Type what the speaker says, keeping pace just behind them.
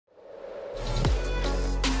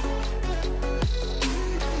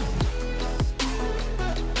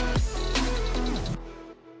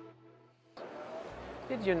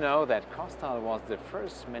Did you know that KOSTAL was the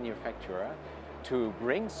first manufacturer to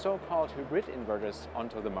bring so-called hybrid inverters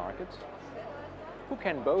onto the market, who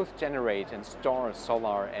can both generate and store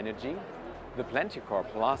solar energy? The Plenticore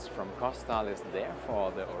Plus from KOSTAL is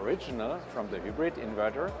therefore the original from the hybrid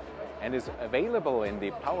inverter and is available in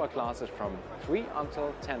the power classes from 3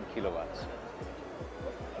 until 10 kilowatts.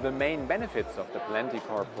 The main benefits of the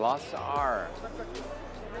Plenticore Plus are: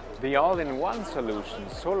 the all-in-one solution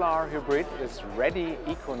solar hybrid is ready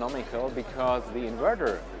economical because the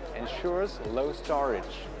inverter ensures low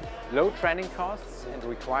storage, low training costs and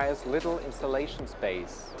requires little installation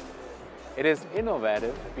space. It is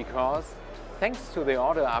innovative because, thanks to the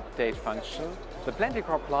auto update function, the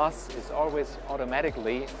Plenticore Plus is always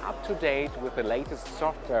automatically up to date with the latest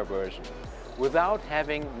software version, without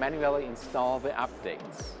having manually install the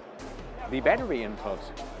updates. The battery input,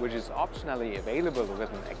 which is optionally available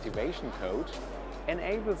with an activation code,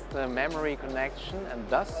 enables the memory connection and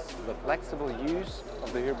thus the flexible use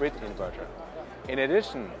of the hybrid inverter. In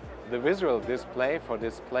addition, the visual display for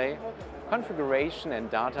display, configuration and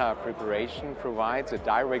data preparation provides a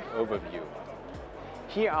direct overview.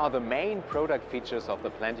 Here are the main product features of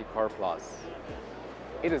the Plenticore Plus.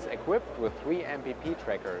 It is equipped with 3 MPP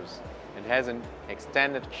trackers and has an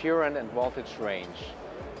extended current and voltage range.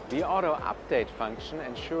 The auto update function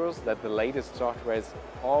ensures that the latest software is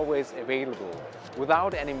always available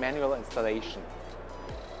without any manual installation.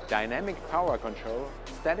 Dynamic power control,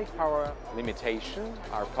 static power limitation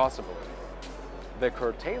are possible. The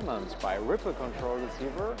curtailment by ripple control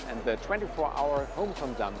receiver and the 24-hour home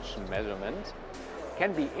consumption measurement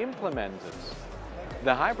can be implemented.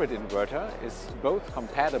 The hybrid inverter is both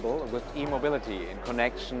compatible with e-mobility in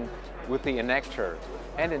connection with the injector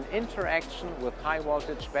and in interaction with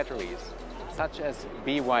high-voltage batteries, such as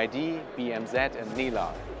BYD, BMZ and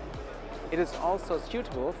Nela. It is also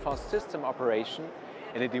suitable for system operation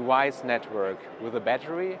in a device network with a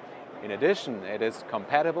battery. In addition, it is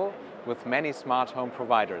compatible with many smart home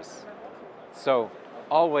providers. So,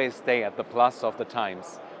 always stay at the plus of the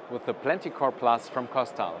times with the Plenticore Plus from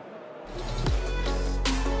KOSTAL.